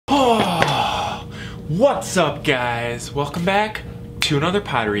What's up, guys? Welcome back to another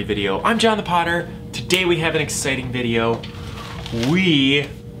pottery video. I'm Jonthepotter. Today we have an exciting video. We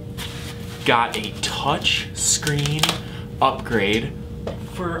got a touch screen upgrade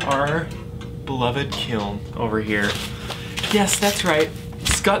for our beloved kiln over here. Yes, that's right.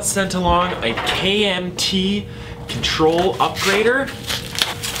 Skutt sent along a KMT control upgrader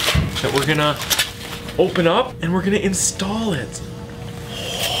that we're gonna open up and we're gonna install it.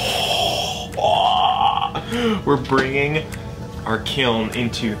 We're bringing our kiln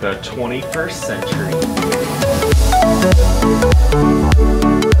into the 21st century.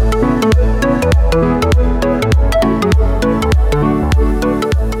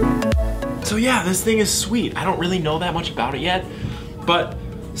 So yeah, this thing is sweet. I don't really know that much about it yet, but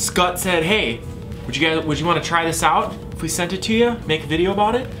Skutt said, hey, would you want to try this out if we sent it to you, make a video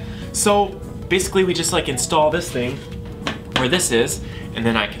about it? So basically we just like install this thing where this is, and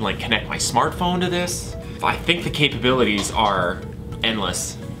then I can like connect my smartphone to this. I think the capabilities are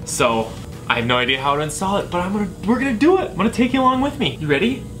endless. So I have no idea how to install it, but we're gonna do it. I'm gonna take you along with me. You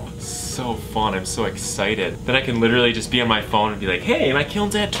ready? So fun, I'm so excited. Then I can literally just be on my phone and be like, hey, my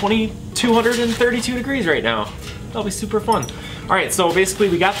kiln's at 232 degrees right now. That'll be super fun. All right, so basically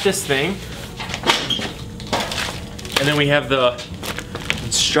we got this thing, and then we have the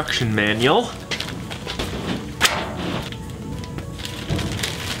instruction manual.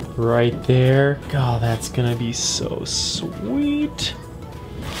 Right there. God, that's gonna be so sweet.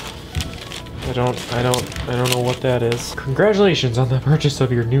 I don't know what that is. Congratulations on the purchase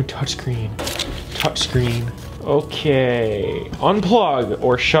of your new touchscreen. Touchscreen. Okay. Unplug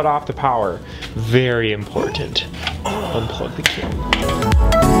or shut off the power. Very important. Unplug the kiln.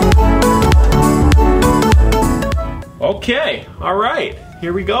 Okay. All right.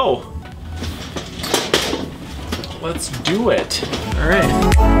 Here we go. Let's do it. All right.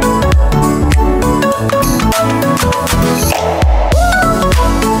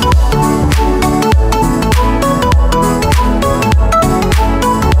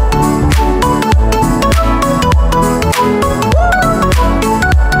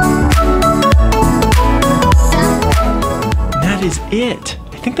 That is it.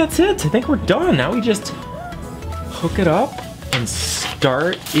 I think that's it. I think we're done. Now we just hook it up and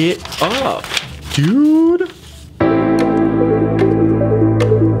start it up. Dude.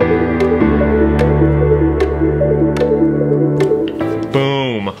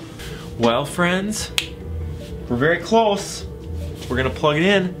 Boom. Well, friends, we're very close. We're gonna plug it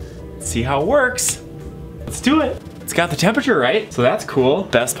in, see how it works. Let's do it. It's got the temperature right, so that's cool.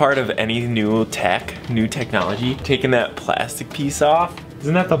 Best part of any new technology, taking that plastic piece off.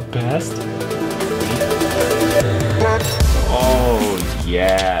 Isn't that the best? Oh,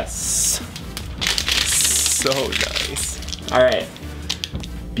 yes. So nice. All right,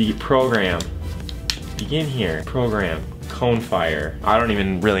 program. Begin here, program. Cone fire. I don't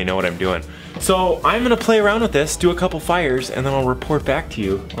even really know what I'm doing. So I'm gonna play around with this, do a couple fires, and then I'll report back to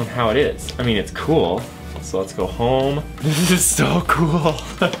you on how it is. I mean, it's cool. So let's go home. This is so cool.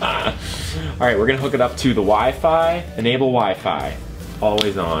 All right, we're gonna hook it up to the Wi-Fi, enable Wi-Fi,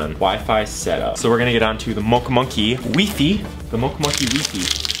 always on, Wi-Fi setup. So we're gonna get onto the Mocha Monkey Wi-Fi, the Mocha Monkey Wi-Fi.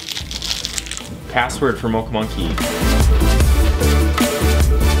 Password for Mocha Monkey.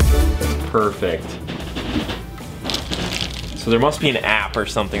 Perfect. So there must be an app or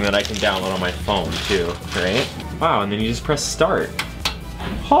something that I can download on my phone too, right? Wow, and then you just press start.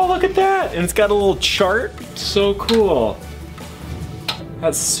 Oh, look at that! And it's got a little chart. So cool.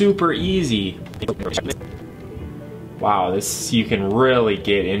 That's super easy. Wow, this, you can really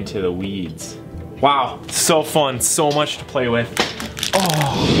get into the weeds. Wow, so fun, so much to play with.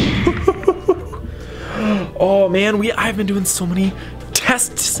 Oh, oh man, I've been doing so many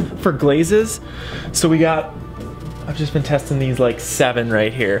tests for glazes. So I've just been testing these like 7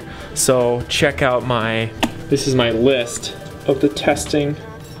 right here. So check out this is my list of the testing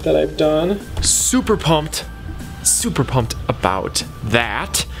that I've done. Super pumped about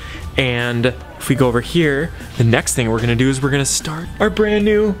that. And if we go over here, the next thing we're gonna do is we're gonna start our brand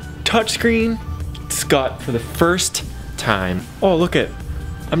new touchscreen Skutt for the first time. Oh, look at,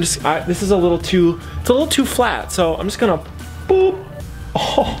 this is a little too flat. So I'm just gonna boop.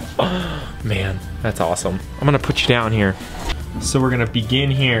 Oh, man, that's awesome. I'm gonna put you down here. So we're gonna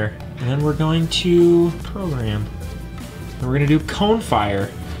begin here, and then we're going to program. And we're gonna do cone fire.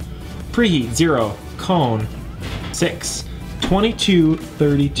 Preheat 0, cone 6,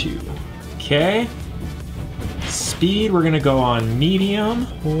 2232. Okay. Speed, we're gonna go on medium,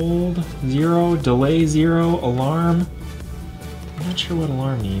 hold 0, delay 0, alarm. I'm not sure what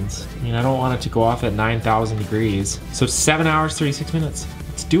alarm means. I mean, I don't want it to go off at 9,000 degrees. So 7 hours, 36 minutes.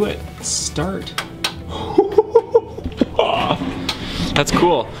 Let's do it. Start. That's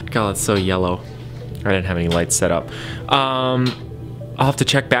cool. God, that's so yellow. I didn't have any lights set up. I'll have to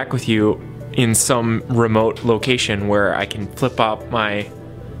check back with you in some remote location where I can flip up my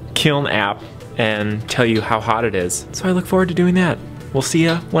Kiln app and tell you how hot it is. So I look forward to doing that. We'll see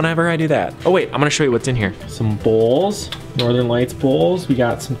ya whenever I do that. Oh wait, I'm gonna show you what's in here. Some bowls, Northern Lights bowls. We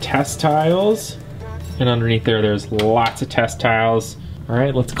got some test tiles. And underneath there, there's lots of test tiles. All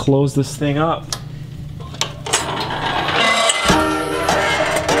right, let's close this thing up.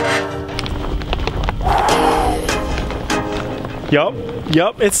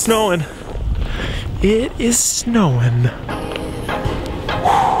 Yup, it's snowing. It is snowing.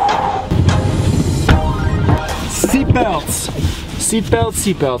 Seatbelts.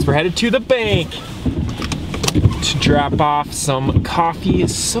 Seatbelts. We're headed to the bank to drop off some coffee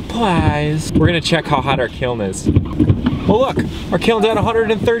supplies. We're gonna check how hot our kiln is. Oh look, our kiln's at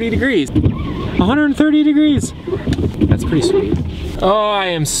 130 degrees. 130 degrees. That's pretty sweet. Oh, I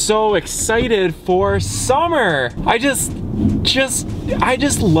am so excited for summer. I just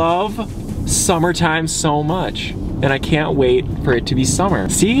love summertime so much. And I can't wait for it to be summer.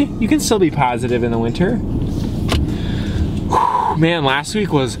 See, you can still be positive in the winter. Whew, man, last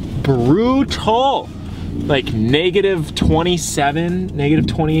week was brutal. Like -27,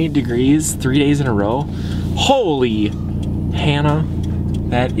 -28 degrees, 3 days in a row. Holy Hannah,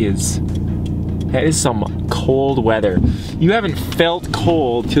 that is some cold weather. You haven't felt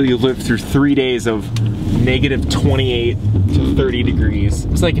cold till you lived through 3 days of -28 to 30 degrees.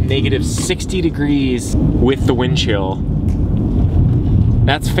 It's like -60 degrees with the wind chill.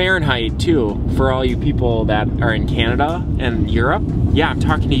 That's Fahrenheit too, for all you people that are in Canada and Europe. Yeah, I'm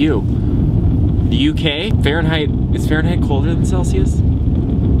talking to you. The UK, Fahrenheit, is Fahrenheit colder than Celsius?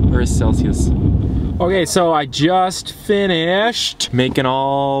 Or is Celsius? Okay, so I just finished making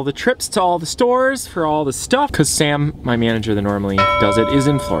all the trips to all the stores for all the stuff, because Sam, my manager that normally does it, is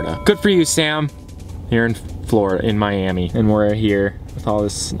in Florida. Good for you, Sam. You're in Florida, in Miami, and we're here with all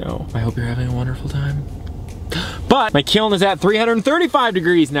this snow. I hope you're having a wonderful time. But my kiln is at 335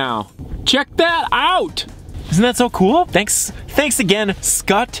 degrees now. Check that out! Isn't that so cool? Thanks again,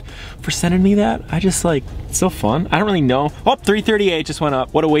 Skutt, for sending me that. I just like, it's so fun. I don't really know. Oh, 338 just went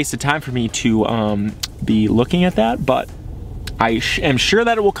up. What a waste of time for me to be looking at that, but I am sure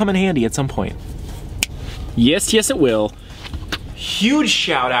that it will come in handy at some point. Yes, it will. Huge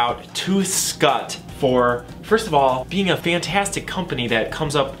shout out to Skutt for, first of all, being a fantastic company that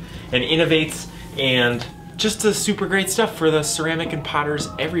comes up and innovates and just does super great stuff for the ceramic and potters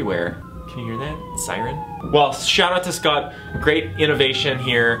everywhere. Can you hear that? Siren? Well, shout out to Skutt. Great innovation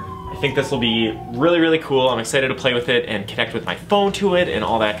here. I think this will be really, really cool. I'm excited to play with it and connect with my phone to it and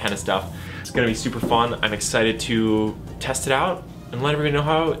all that kind of stuff. It's gonna be super fun. I'm excited to test it out and let everybody know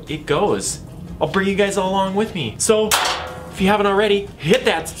how it goes. I'll bring you guys all along with me. So, if you haven't already, hit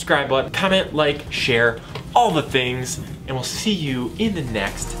that subscribe button, comment, like, share, all the things, and we'll see you in the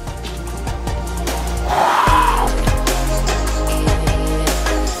next.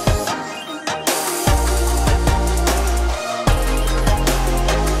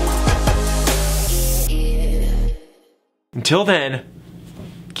 Until then,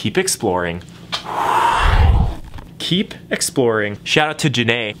 keep exploring. Keep exploring. Shout out to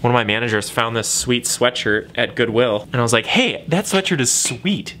Janae. One of my managers found this sweet sweatshirt at Goodwill. And I was like, hey, that sweatshirt is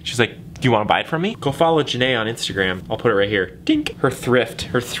sweet. She's like, do you want to buy it from me? Go follow Janae on Instagram. I'll put it right here. Dink. Her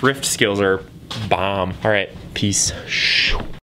thrift skills are bomb. All right, peace.